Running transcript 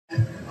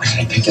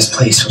pick this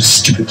place? What a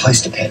stupid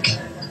place to pick.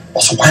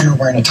 Also, why am I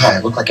wearing a tie? I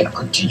look like an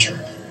art teacher.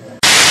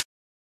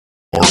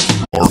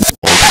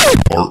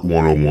 Art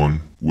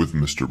 101 with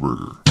Mr.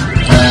 Burgher.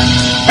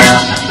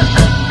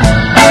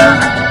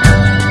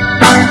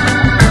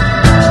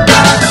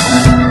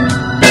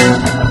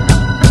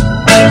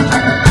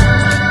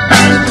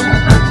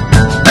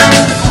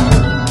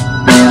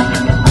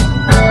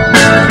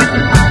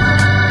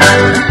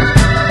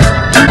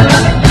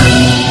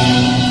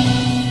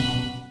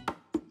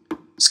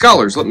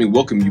 Scholars, let me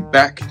welcome you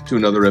back to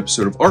another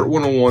episode of Art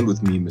 101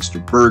 with me,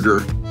 Mr.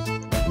 Burgher.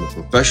 I'm a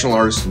professional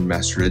artist and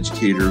master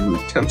educator who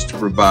attempts to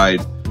provide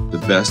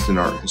the best in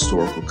art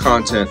historical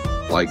content,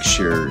 like,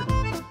 share,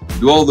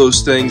 do all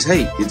those things.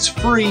 Hey, it's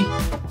free.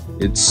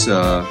 It's,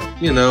 And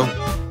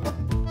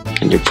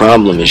your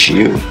problem is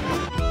you.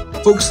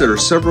 Folks, there are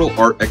several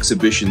art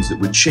exhibitions that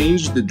would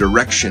change the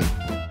direction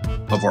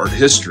of art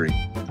history.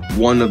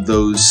 One of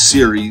those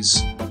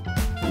series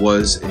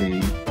was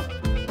a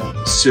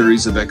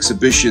series of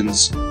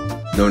exhibitions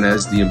known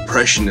as the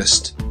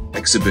Impressionist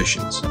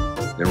Exhibitions.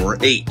 There were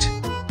 8.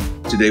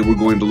 Today we're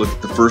going to look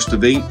at the first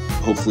of 8,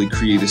 hopefully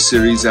create a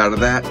series out of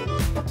that,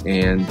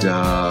 and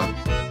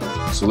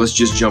so let's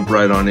just jump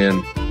right on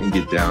in and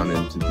get down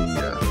into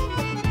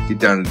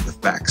the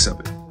facts of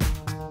it.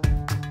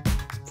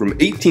 From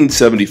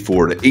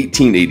 1874 to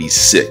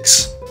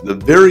 1886, the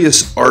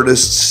various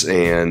artists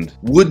and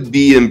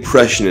would-be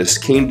impressionists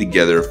came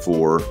together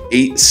for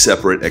 8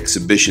 separate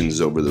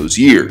exhibitions over those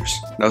years.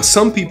 Now,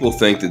 some people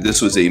think that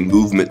this was a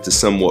movement to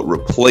somewhat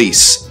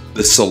replace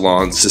the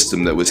salon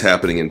system that was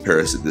happening in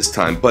Paris at this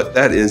time, but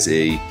that is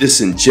a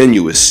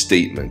disingenuous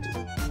statement.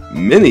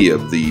 Many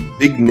of the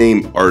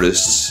big-name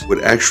artists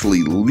would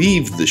actually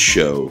leave the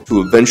show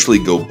to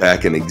eventually go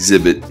back and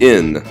exhibit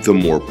in the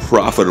more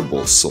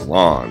profitable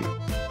salon.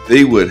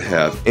 They would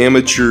have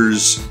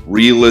amateurs,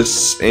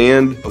 realists,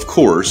 and, of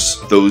course,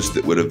 those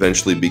that would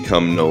eventually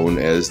become known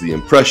as the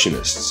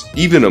Impressionists.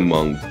 Even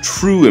among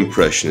true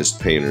Impressionist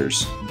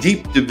painters,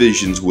 deep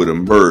divisions would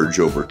emerge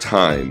over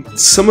time.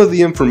 Some of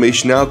the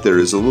information out there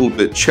is a little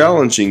bit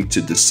challenging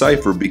to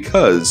decipher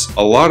because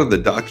a lot of the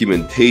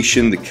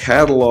documentation, the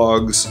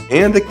catalogs,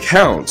 and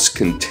accounts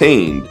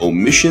contained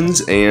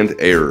omissions and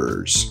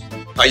errors.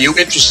 Are you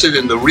interested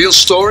in the real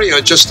story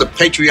or just the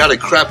patriotic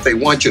crap they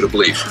want you to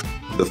believe?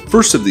 The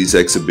first of these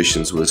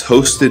exhibitions was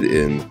hosted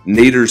in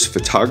Nader's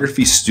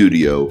photography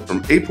studio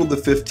from April the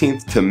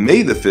 15th to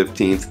May the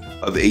 15th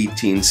of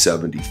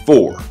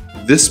 1874.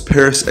 This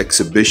Paris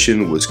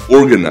exhibition was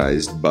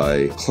organized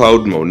by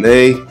Claude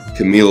Monet,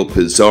 Camille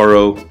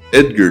Pissarro,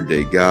 Edgar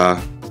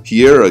Degas,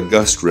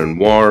 Pierre-Auguste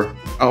Renoir,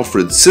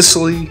 Alfred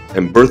Sicily,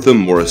 and Bertha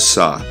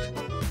Morisot.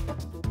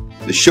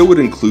 The show would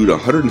include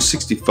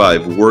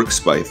 165 works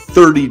by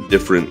 30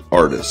 different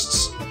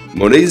artists.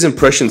 Monet's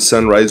Impression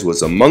Sunrise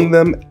was among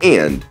them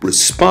and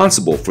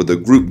responsible for the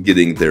group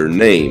getting their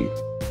name.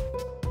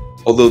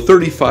 Although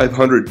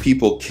 3,500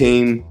 people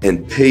came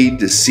and paid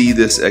to see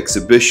this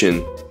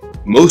exhibition,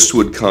 most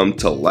would come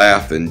to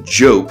laugh and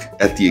joke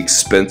at the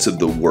expense of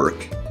the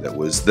work that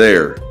was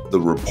there.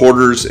 The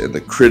reporters and the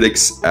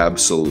critics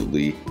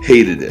absolutely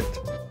hated it.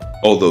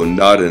 Although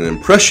not an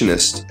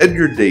impressionist,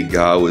 Edgar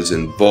Degas was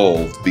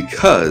involved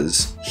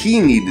because he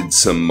needed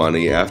some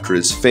money after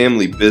his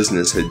family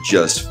business had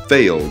just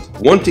failed.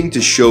 Wanting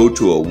to show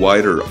to a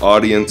wider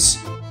audience,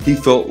 he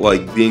felt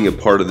like being a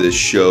part of this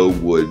show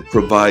would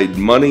provide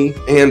money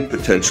and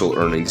potential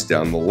earnings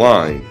down the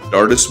line.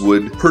 Artists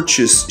would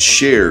purchase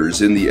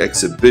shares in the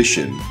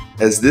exhibition,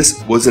 as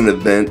this was an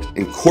event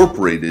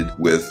incorporated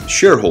with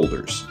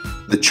shareholders.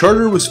 The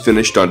charter was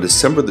finished on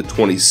December the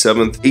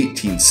 27th,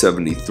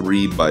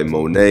 1873 by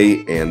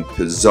Monet and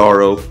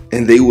Pissarro,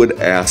 and they would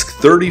ask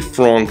 30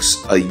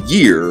 francs a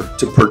year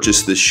to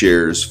purchase the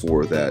shares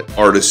for that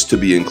artist to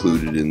be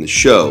included in the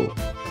show.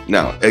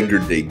 Now, Edgar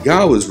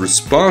Degas was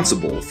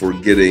responsible for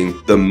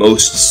getting the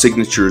most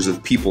signatures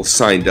of people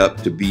signed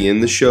up to be in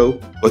the show,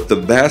 but the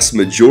vast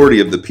majority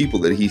of the people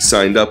that he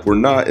signed up were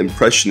not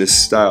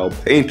Impressionist-style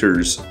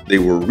painters. They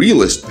were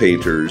realist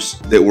painters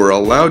that were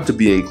allowed to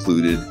be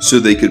included so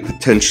they could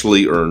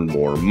potentially earn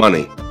more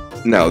money.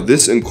 Now,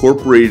 this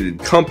incorporated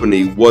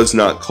company was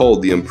not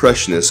called the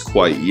Impressionists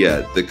quite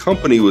yet. The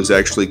company was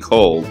actually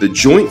called the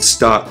Joint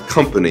Stock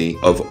Company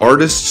of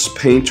Artists,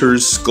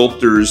 Painters,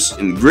 Sculptors,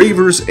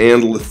 Engravers,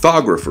 and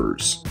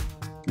Lithographers.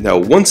 Now,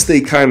 once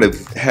they kind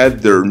of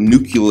had their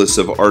nucleus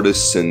of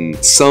artists and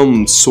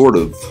some sort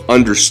of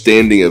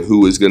understanding of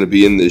who was going to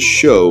be in this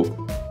show,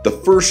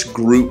 the first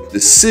group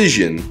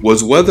decision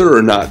was whether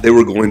or not they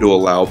were going to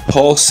allow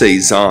Paul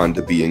Cézanne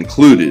to be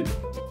included.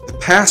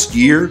 Past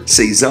year,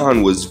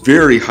 Cézanne was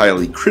very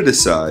highly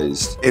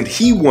criticized, and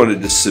he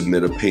wanted to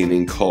submit a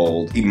painting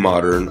called A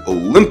Modern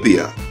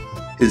Olympia.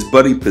 His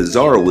buddy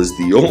Pissarro was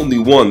the only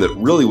one that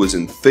really was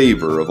in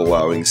favor of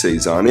allowing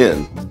Cézanne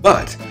in,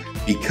 but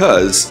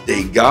because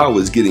Degas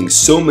was getting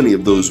so many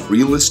of those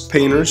realist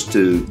painters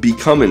to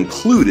become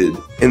included,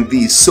 and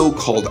these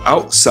so-called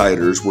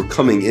outsiders were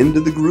coming into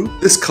the group,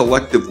 this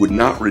collective would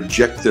not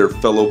reject their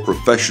fellow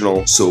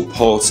professional, so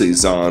Paul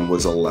Cézanne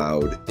was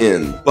allowed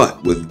in,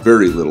 but with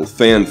very little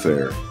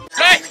fanfare.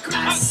 Hey!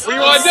 What do you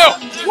want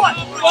to do? What?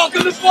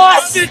 Welcome to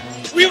Boston!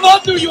 We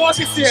love New York,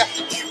 it's here!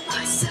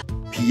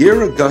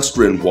 Pierre-Auguste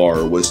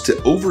Renoir was to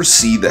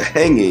oversee the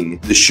hanging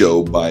the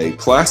show by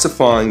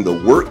classifying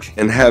the work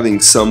and having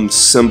some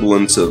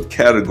semblance of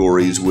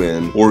categories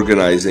when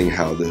organizing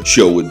how the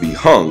show would be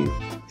hung.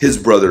 His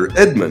brother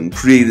Edmond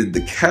created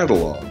the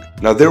catalog.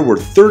 Now there were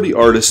 30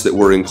 artists that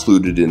were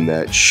included in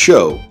that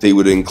show. They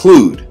would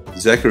include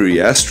Zachary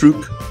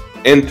Astruc,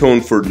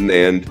 Anton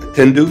Ferdinand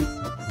Tendu,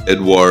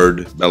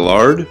 Edouard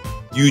Ballard,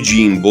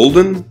 Eugene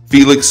Bolden,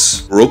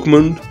 Felix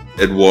Roquemond,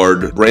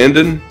 Edouard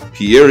Brandon,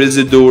 Pierre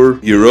Isidore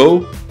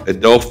Hirault,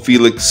 Adolphe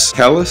Felix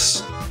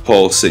Callas,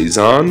 Paul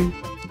Cézanne,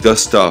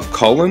 Gustave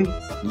Collin,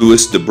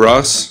 Louis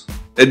Debras,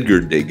 Edgar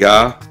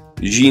Degas,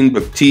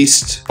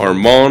 Jean-Baptiste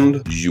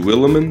Armand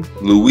Guillemin,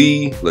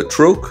 Louis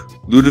Latroque,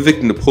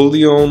 Ludovic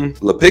Napoleon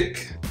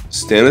Lepic,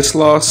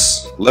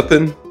 Stanislas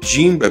Lepin,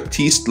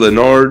 Jean-Baptiste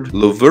Leonard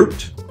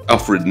Levert,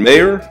 Alfred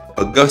Mayer,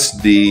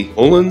 Auguste de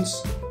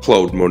Olens,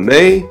 Claude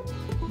Monet,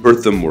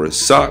 Bertha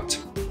Morisot,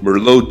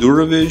 Merlot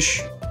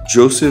Duravage,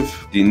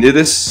 Joseph de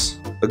Nittis,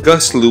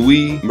 Auguste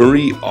Louis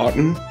Marie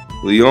Otten,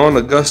 Leon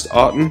Auguste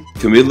Otten,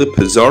 Camille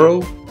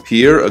Pizarro,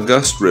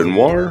 Pierre-Auguste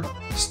Renoir,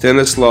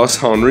 Stanislas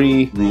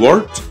Henri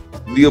Ruart,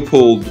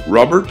 Leopold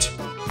Robert,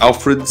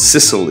 Alfred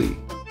Sicily.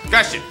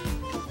 Question.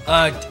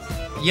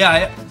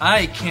 Yeah,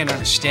 I can't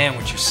understand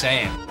what you're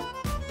saying.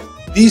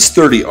 These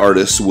 30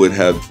 artists would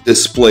have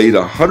displayed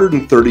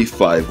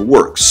 135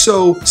 works,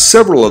 so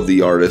several of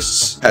the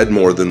artists had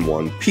more than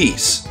one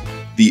piece.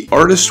 The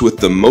artist with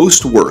the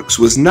most works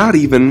was not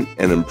even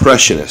an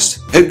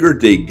Impressionist. Edgar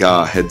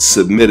Degas had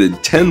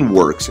submitted 10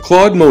 works.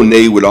 Claude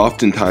Monet would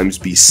oftentimes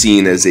be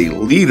seen as a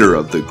leader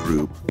of the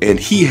group, and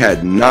he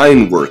had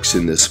 9 works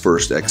in this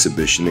first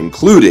exhibition,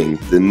 including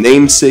the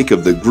namesake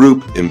of the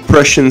group,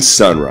 Impression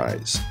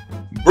Sunrise.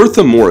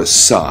 Bertha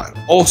Morisot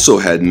also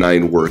had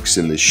 9 works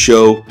in the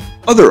show.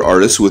 Other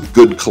artists with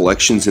good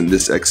collections in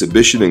this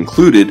exhibition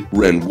included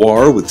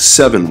Renoir with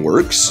 7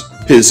 works,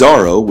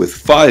 Pizarro with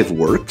 5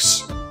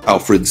 works,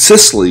 Alfred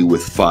Sicily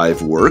with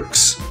 5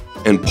 works,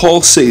 and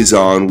Paul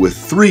Cézanne with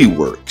 3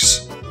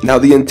 works. Now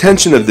the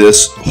intention of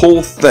this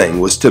whole thing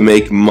was to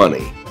make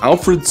money.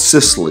 Alfred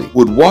Sicily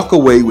would walk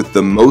away with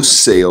the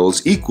most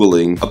sales,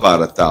 equaling about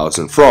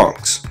 1,000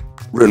 francs.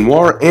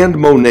 Renoir and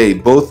Monet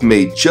both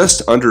made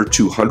just under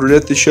 200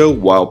 at the show,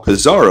 while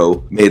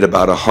Pizarro made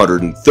about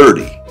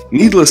 130.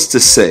 Needless to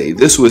say,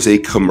 this was a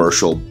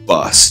commercial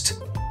bust.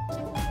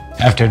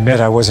 I have to admit,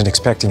 I wasn't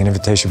expecting an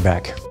invitation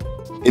back.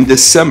 In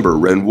December,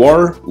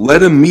 Renoir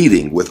led a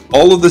meeting with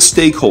all of the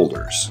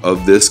stakeholders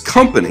of this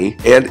company,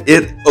 and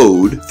it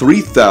owed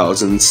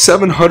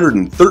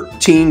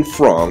 3,713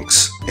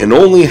 francs and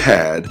only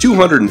had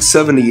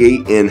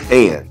 278 in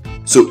hand.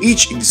 So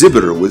each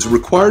exhibitor was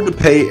required to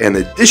pay an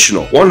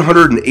additional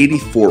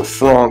 184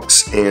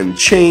 francs and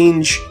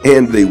change,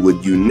 and they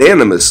would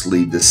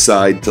unanimously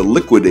decide to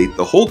liquidate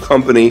the whole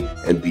company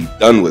and be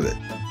done with it.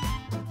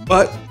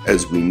 But,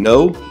 as we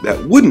know,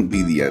 that wouldn't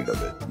be the end of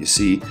it. You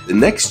see, the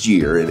next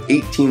year, in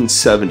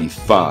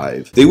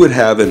 1875, they would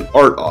have an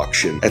art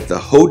auction at the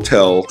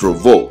Hôtel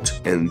Drouot,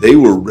 and they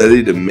were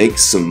ready to make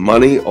some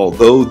money,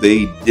 although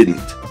they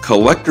didn't.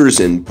 Collectors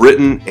in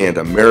Britain and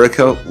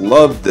America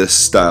loved this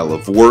style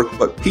of work,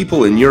 but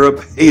people in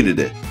Europe hated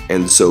it.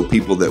 And so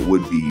people that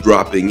would be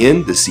dropping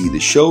in to see the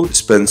show to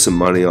spend some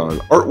money on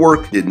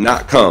artwork did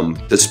not come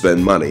to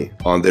spend money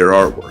on their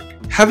artwork.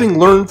 Having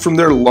learned from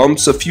their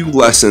lumps a few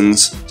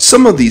lessons,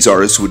 some of these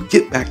artists would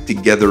get back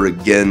together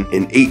again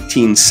in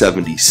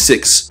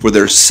 1876 for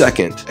their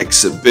second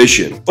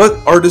exhibition. But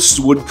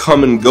artists would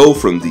come and go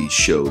from these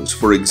shows.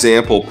 For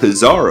example,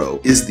 Pizarro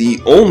is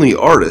the only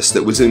artist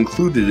that was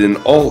included in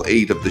all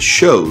 8 of the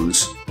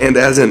shows, and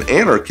as an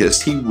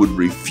anarchist, he would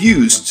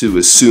refuse to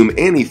assume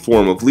any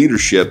form of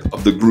leadership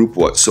of the group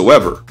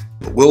whatsoever.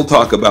 We'll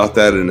talk about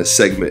that in a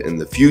segment in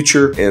the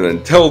future, and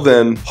until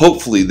then,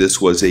 hopefully this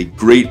was a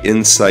great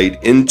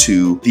insight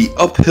into the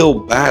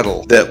uphill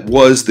battle that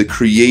was the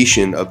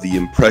creation of the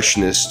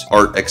Impressionist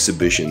art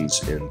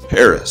exhibitions in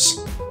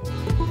Paris.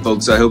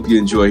 Folks, I hope you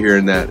enjoy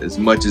hearing that as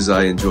much as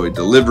I enjoyed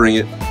delivering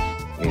it,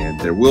 and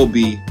there will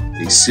be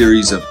a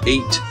series of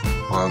 8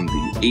 on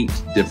the 8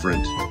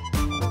 different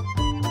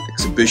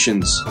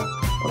exhibitions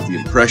of the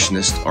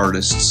Impressionist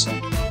artists.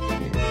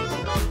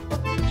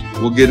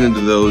 We'll get into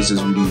those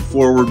as we move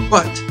forward,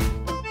 but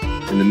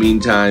in the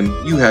meantime,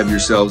 you have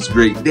yourselves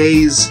great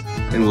days,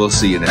 and we'll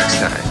see you next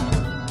time.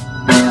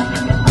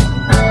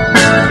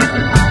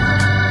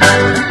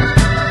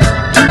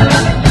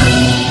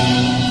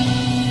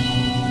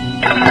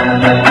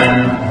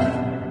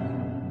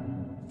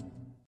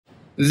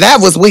 That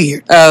was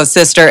weird. Oh,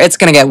 sister, it's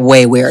gonna get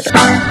way weirder.